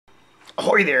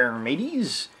Ahoy there,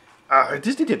 mateys! This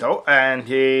is Ditto, and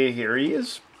here he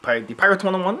is, the Pirates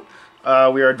 101.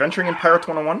 We are adventuring in Pirates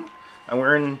 101, and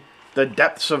we're in the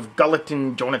depths of Gullet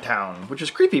in Jonahtown, which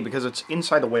is creepy because it's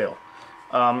inside the whale.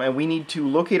 And we need to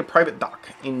locate a private dock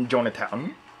in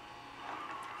Jonahtown,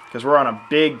 because we're on a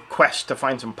big quest to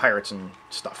find some pirates and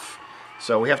stuff.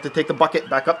 So we have to take the bucket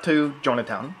back up to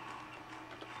Jonahtown.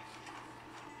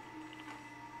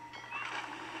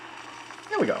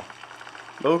 There we go.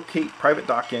 Locate private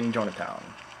dock in Jonahtown.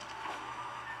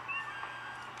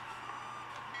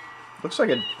 Looks like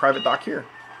a private dock here.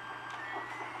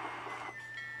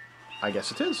 I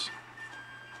guess it is.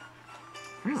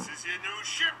 This is your new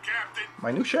ship, Captain.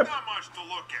 My new ship. Not much to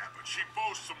look at, but she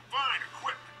boasts some fine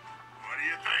equipment. What do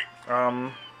you think?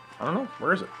 I don't know.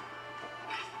 Where is it?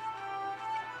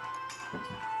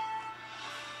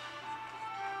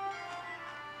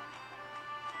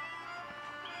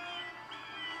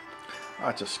 Ah,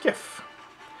 it's a skiff.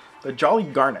 The Jolly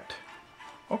Garnet.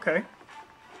 Okay.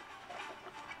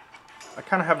 I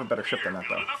kind of have a better ship than that,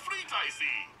 though. A fleet, I see.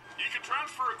 You can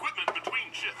transfer equipment between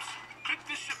ships. Click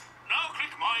this ship. Now click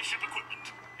my ship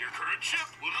equipment. Your current ship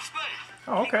will display.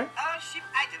 Oh, okay. All ship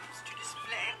items to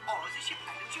display all the ship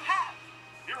items you have.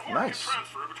 Your horn Nice. can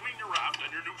transfer between your raft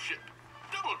and your new ship.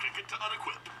 Double click it to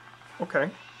unequip. Okay.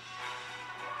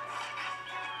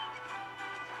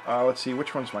 Let's see.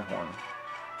 Which one's my horn?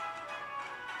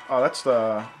 Oh, that's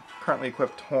the currently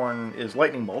equipped horn is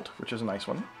Lightning Bolt, which is a nice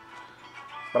one.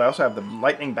 But I also have the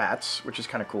Lightning Bats, which is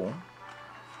kind of cool.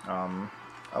 I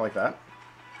like that.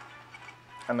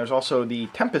 And there's also the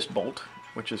Tempest Bolt,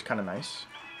 which is kind of nice.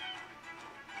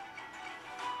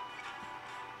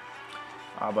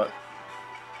 But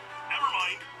Never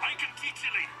mind. I can teach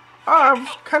you later.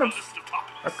 I've kind of, List of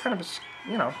topics.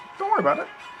 you know, don't worry about it.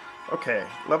 Okay,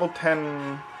 level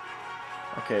 10.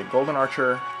 Okay, Golden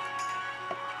Archer.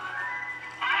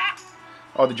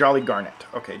 Oh, the Jolly Garnet.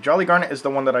 Okay, Jolly Garnet is the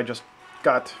one that I just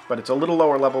got, but it's a little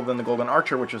lower level than the Golden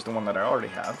Archer, which is the one that I already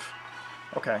have.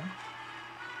 Okay.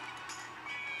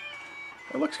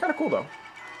 It looks kind of cool, though.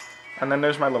 And then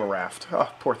there's my little raft. Oh,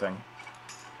 poor thing.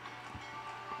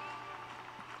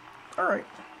 Alright.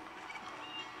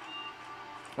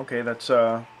 Okay, that's,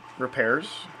 repairs.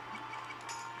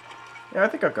 Yeah, I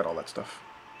think I've got all that stuff.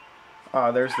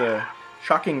 There's the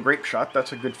Shocking Grape Shot.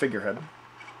 That's a good figurehead. Do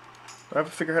I have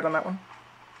a figurehead on that one?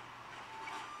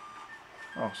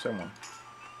 Oh, same one.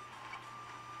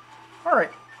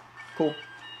 Alright. Cool.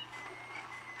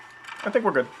 I think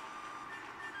we're good.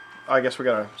 I guess we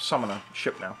gotta summon a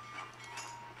ship now.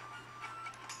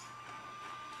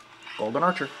 Golden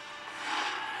Archer.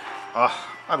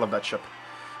 Ah, I love that ship.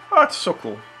 Oh, it's so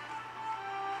cool.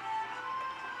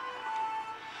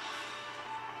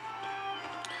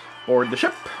 Board the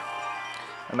ship.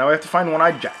 And now we have to find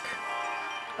One-Eyed Jack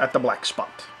at the black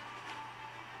spot.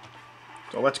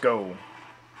 So let's go.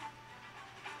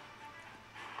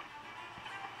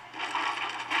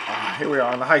 Here we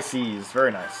are on the high seas.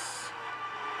 Very nice.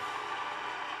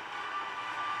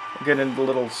 We'll get into the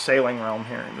little sailing realm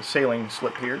here, the sailing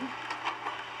slip here.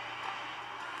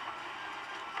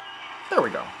 There we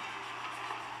go.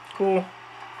 Cool.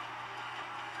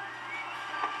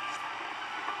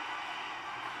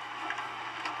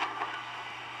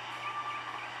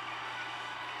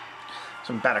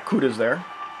 Some barracudas there.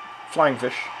 Flying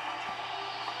fish.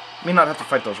 May not have to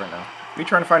fight those right now. Me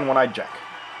trying to find One-Eyed Jack.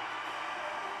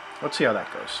 Let's see how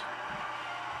that goes.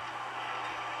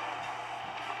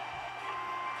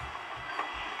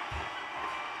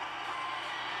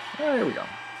 There we go.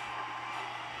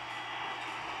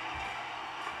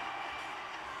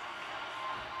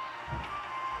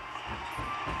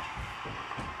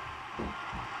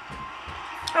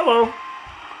 Hello.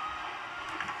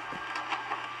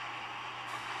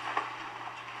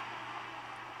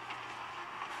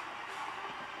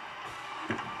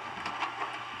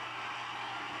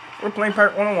 We're playing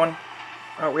Pirate 101.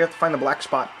 We have to find the black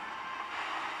spot.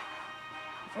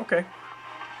 Okay.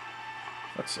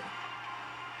 Let's see.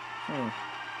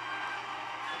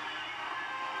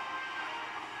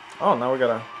 Oh, now we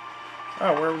gotta...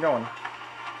 Oh, where are we going?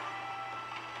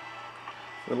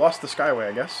 We lost the Skyway,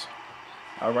 I guess.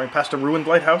 We're going past a ruined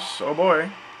lighthouse. Oh boy.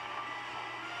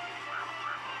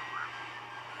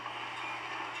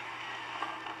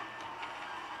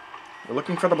 We're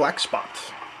looking for the black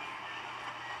spot.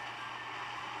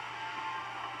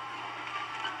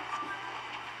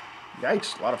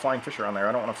 Yikes, a lot of flying fish around there.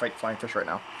 I don't want to fight flying fish right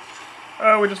now.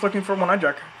 We're just looking for One-Eyed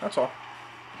Jack. That's all.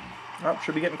 Oh,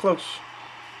 should be getting close.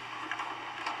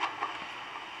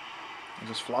 Is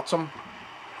this Flotsam?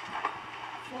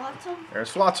 Flotsam? There's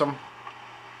Flotsam.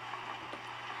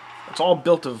 It's all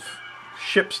built of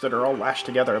ships that are all lashed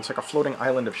together. It's like a floating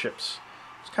island of ships.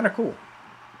 It's kind of cool.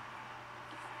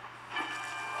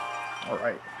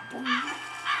 Alright.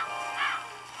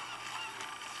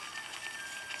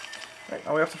 Right,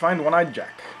 now we have to find One-Eyed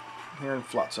Jack here in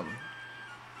Flotsam.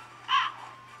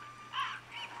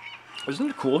 Isn't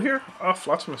it cool here? Oh,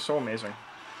 Flotsam is so amazing.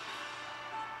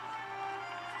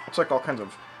 It's like all kinds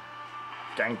of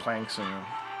gangplanks and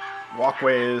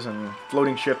walkways and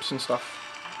floating ships and stuff.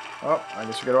 Oh, I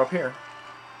guess we go up here.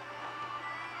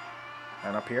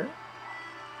 And up here.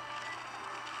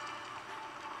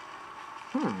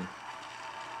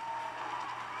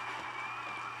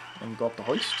 And go up the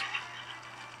hoist.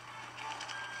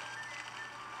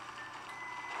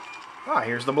 Ah,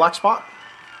 here's the black spot.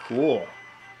 Cool.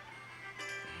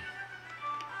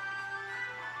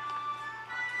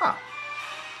 Ah.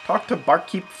 Talk to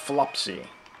barkeep Flopsy.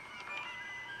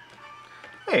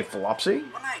 Hey,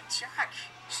 Flopsy. One-Eyed Jack.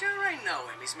 Sure, I know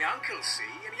him. He's my uncle, see?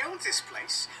 And he owns this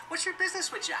place. What's your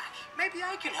business with Jack? Maybe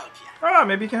I can help you. Ah,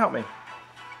 maybe you can help me.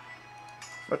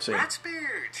 Let's see.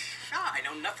 Ratbeard. Ah, I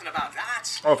know nothing about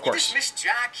that. Oh, of course. You dismissed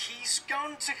Jack. He's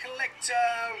gone to collect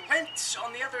rent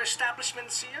on the other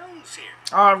establishments he owns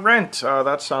here. Rent.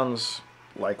 That sounds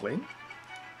likely.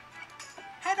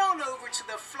 Head on over to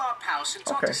the flop house and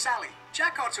talk Okay. to Sally.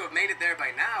 Jack ought to have made it there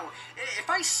by now. If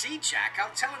I see Jack,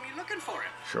 I'll tell him you're looking for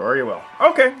him. Sure you will.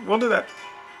 Okay, we'll do that.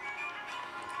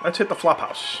 Let's hit the flop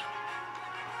house.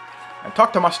 And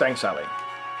talk to Mustang Sally.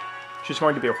 She's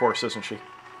going to be a horse, isn't she?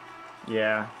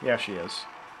 Yeah, she is.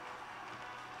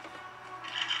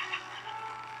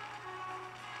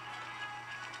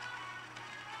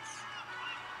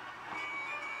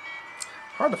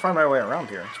 Hard to find my way around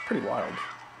here. It's pretty wild.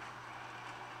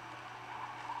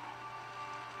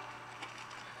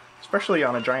 Especially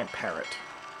on a giant parrot.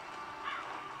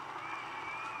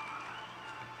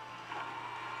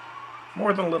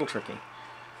 More than a little tricky.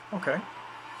 Okay.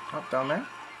 Up down there.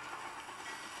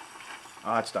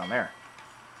 Ah, it's down there.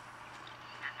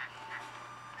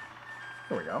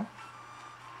 Here we go.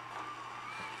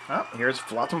 Oh, here's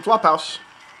Flotsam Flophouse.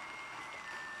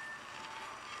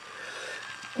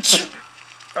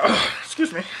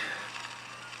 Excuse me.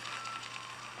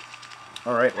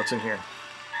 Alright, what's in here?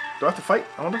 Do I have to fight?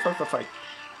 I wonder if I have to fight.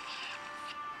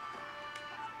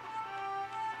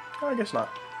 Oh, I guess not.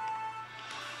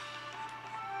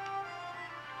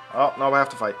 Oh, no, I have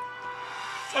to fight.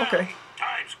 Okay.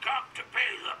 Time's come to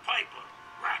pay the piper.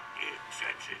 Ratbeard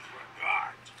sends his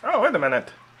regards. Oh, wait a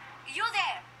minute. You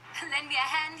there? Lend me a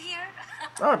hand here?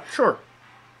 Oh, sure.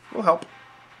 We'll help.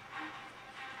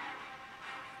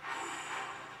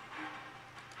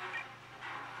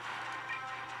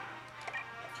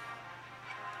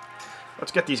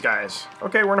 Let's get these guys.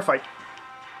 Okay, we're in a fight.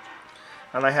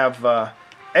 And I have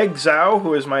Egg Zhao,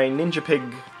 who is my ninja pig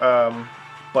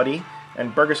buddy,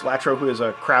 and Burgess Latro, who is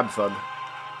a crab thug.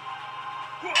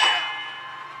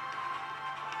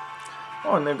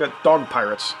 Oh, and they've got dog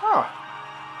pirates. Ah.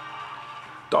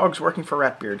 Dogs working for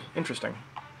Ratbeard. Interesting.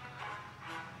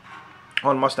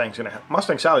 Oh, and Mustang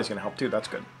Sally's gonna help too. That's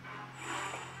good.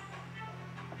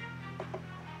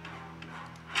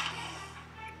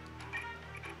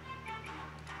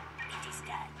 It is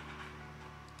done.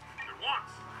 At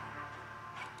once.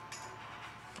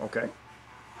 Okay.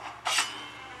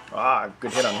 Ah,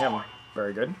 good hit on him.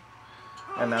 Very good.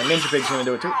 And now Ninja Pig's gonna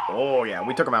do it too. Oh yeah,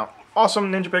 we took him out.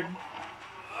 Awesome, Ninja Pig.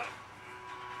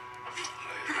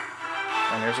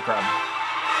 And there's a crab.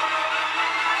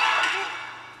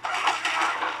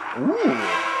 Ooh,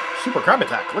 super crab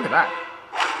attack. Look at that.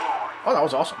 Oh, that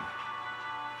was awesome.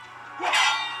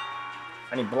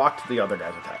 And he blocked the other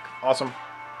guy's attack. Awesome.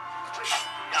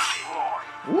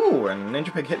 Ooh, and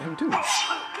Ninja Pig hit him too.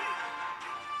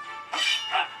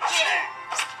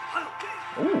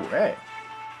 Ooh, hey.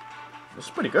 This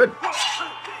is pretty good.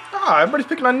 Ah, everybody's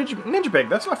picking on Ninja Pig.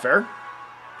 That's not fair.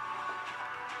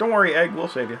 Don't worry, Egg. We'll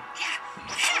save you.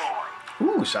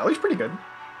 Ooh, Sally's pretty good. As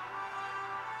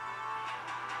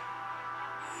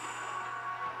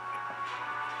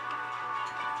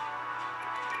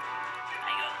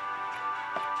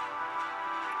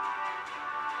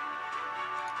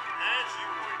you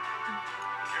wait.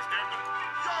 Shift captain,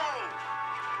 go!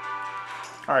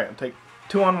 Alright, I'll take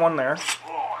 2-on-1 there.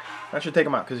 That should take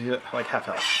him out because he's like half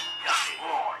health.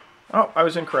 Oh, I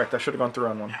was incorrect. I should have gone through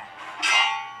on one.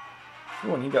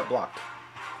 Ooh, and he got blocked.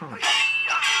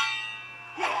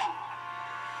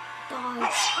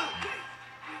 Dogs.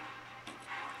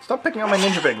 Stop picking on my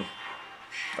Ninja Pig.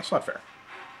 That's not fair.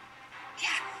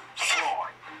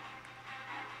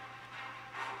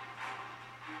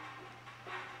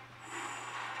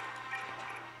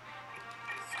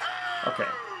 Okay.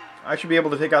 I should be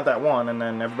able to take out that one, and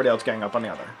then everybody else gang up on the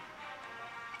other.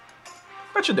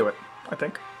 That should do it, I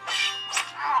think.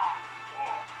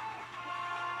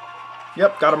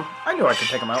 Yep, got him. I knew I could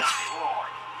take him out.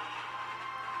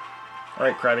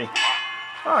 Alright, Krabby.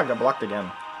 Oh, I got blocked again.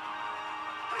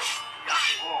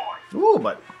 Ooh,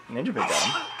 but Ninja Pig got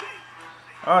him.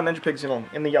 Oh, Ninja Pig's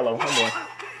in the yellow. Oh,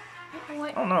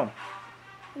 boy. Oh, no.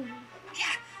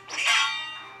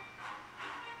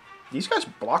 These guys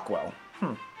block well.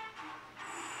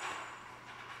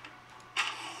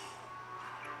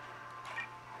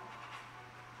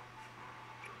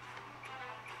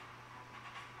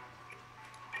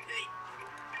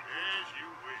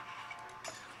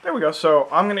 There we go. So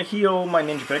I'm going to heal my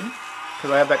Ninja Pig,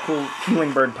 because I have that cool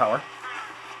healing bird power.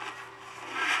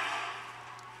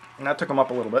 And that took him up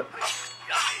a little bit.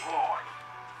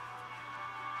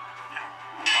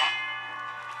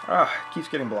 Ah, keeps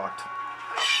getting blocked.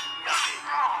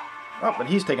 Oh, but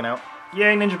he's taken out.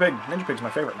 Yay, Ninja Pig. Ninja Pig's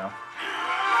my favorite now.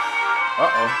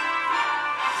 Uh-oh.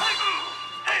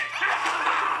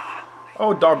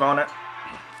 Oh, doggone it.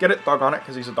 Get it? Doggone it,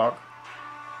 because he's a dog.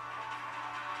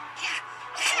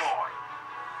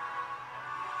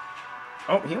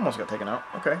 Oh, he almost got taken out.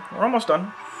 Okay, we're almost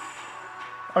done.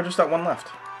 Oh, just that one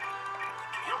left.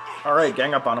 Alright,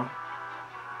 gang up on him.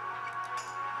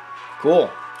 Cool.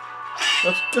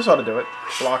 This ought to do it.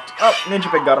 Blocked. Oh,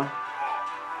 Ninja Pig got him.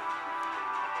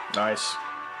 Nice.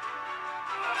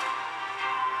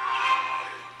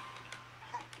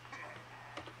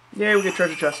 Yay, we get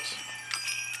treasure chests.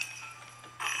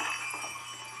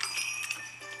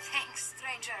 Thanks,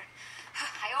 stranger.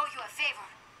 I owe you a favor.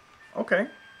 Okay.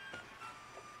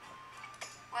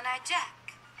 When I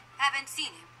Jack, haven't seen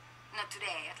him. Not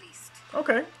today, at least.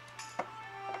 Okay.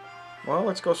 Well,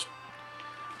 let's go.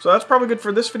 So that's probably good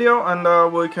for this video,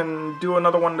 and we can do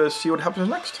another one to see what happens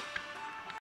next.